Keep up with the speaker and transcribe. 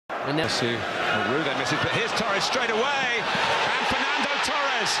And now They misses, but here's Torres straight away, and Fernando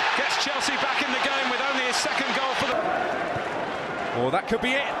Torres gets Chelsea back in the game with only his second goal for the... Oh, that could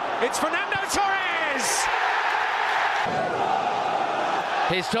be it. It's Fernando Torres!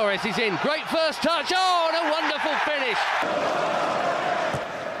 here's Torres, he's in. Great first touch. Oh, and a wonderful finish.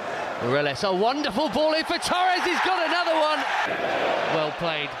 Morelos, a wonderful ball in for Torres. He's got another one. Well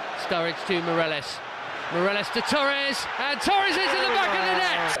played. Sturridge to Morelos. Morelos to Torres, and Torres is in the back of the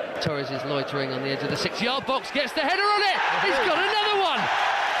net. Torres is loitering on the edge of the 6-yard box, gets the header on it. He's got another one.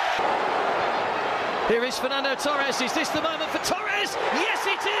 Here is Fernando Torres. Is this the moment for Torres? Yes,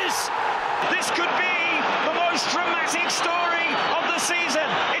 it is. This could be the most dramatic story of the season.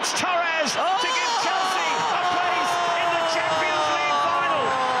 It's Torres to give Chelsea a place in the Champions League final.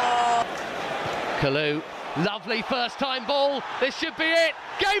 Kalou, lovely first-time ball. This should be it.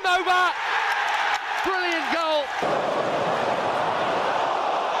 Game over. Brilliant goal.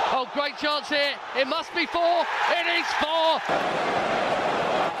 Oh, great chance here. It must be 4. It is 4.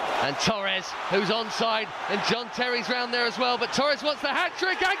 And Torres, who's onside, and John Terry's round there as well, but Torres wants the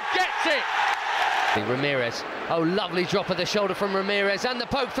hat-trick and gets it. Ramirez. Oh, lovely drop of the shoulder from Ramirez, and the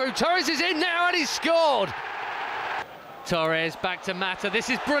poke through. Torres is in now, and he's scored. Torres back to Mata. This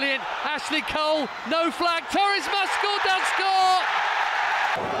is brilliant. Ashley Cole, no flag. Torres must score, does score.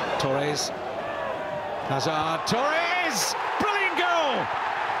 Torres. Hazard, Torres! Brilliant goal!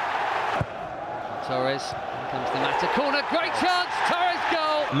 Torres, here comes the Mata corner, great chance, Torres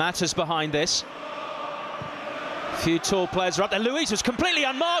goal! Mata's behind this. Few tall players are up there. Luis was completely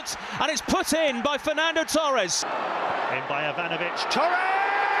unmarked, and it's put in by Fernando Torres. In by Ivanovic,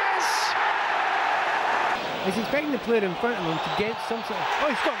 Torres! He's expecting the player in front of him to get some sort of... Oh,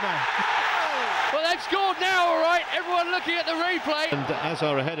 he's got now! Well, they've scored now, all right. Everyone looking at the replay. And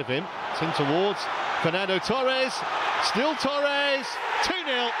Azar ahead of him, it's in towards Fernando Torres, still Torres,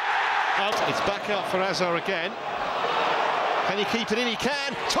 2-0. Out, it's back out for Azar again. Can he keep it in? He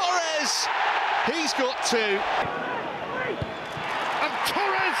can. Torres! He's got 2. And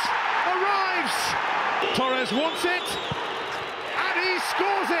Torres arrives! Torres wants it, and he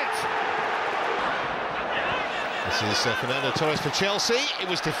scores it! This is Fernando Torres for Chelsea. It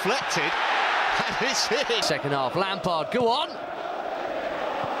was deflected, and it's hit. Second half, Lampard, go on.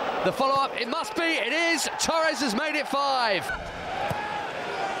 The follow-up, it must be, it is. Torres has made it 5.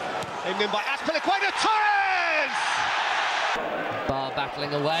 Aimed in by Azpilicueta, Torres! Bar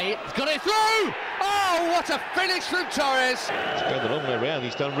battling away, he's got it through! Oh, what a finish from Torres! He's gone the long way around,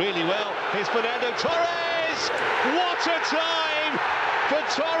 he's done really well. Here's Fernando Torres! What a time for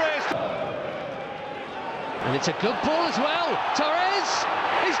Torres! And it's a good ball as well. Torres,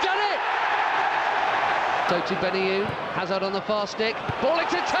 he's done it! Totu Beniou, Hazard on the far stick, ball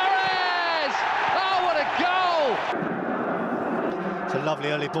into Torres! Oh, what a goal! It's a lovely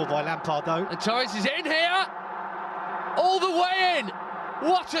early ball by Lampard, though. And Torres is in here, all the way in.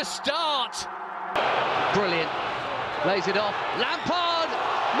 What a start! Brilliant. Lays it off. Lampard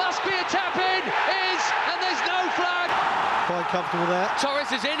must be a tap in. Is, and there's no flag. Quite comfortable there.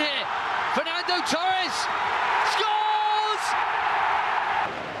 Torres is in here. Fernando Torres scores!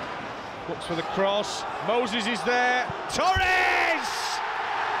 Looks for the cross. Moses is there. Torres!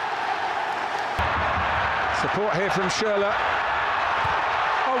 Support here from Schürrle.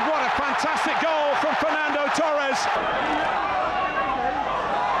 Oh, what a fantastic goal from Fernando Torres!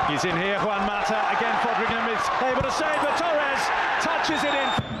 He's in here, Juan Mata. Again, Fodringham is able to save, but Torres touches it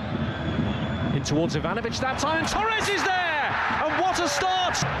in towards Ivanovic that time, and Torres is there! And what a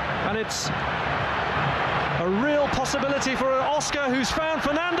start! And it's a real possibility for Oscar, who's found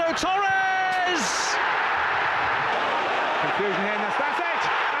Fernando Torres! Confusion here, and that's it!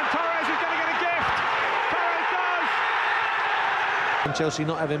 And Torres is going to get a gift! Torres does! And Chelsea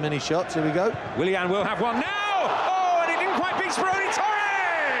not having many shots, here we go. Willian will have one now! Oh, and it didn't quite beat Speroni.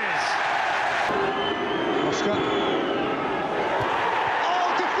 Torres! Oscar. Oh,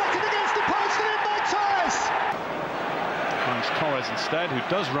 deflected against the post and in by Torres! Finds Torres instead, who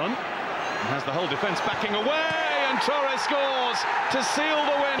does run. And has the whole defence backing away, and Torres scores to seal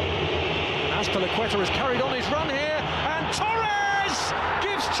the win. Azpilicueta has carried on his run here, and Torres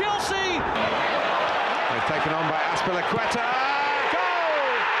gives Chelsea. They're taken on by Azpilicueta.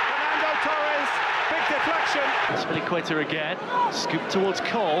 Goal! Fernando Torres, big deflection. Azpilicueta again, scoop towards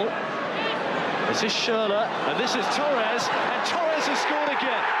Cole. This is Schürrle, and this is Torres, and Torres has scored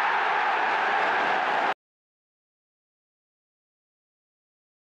again.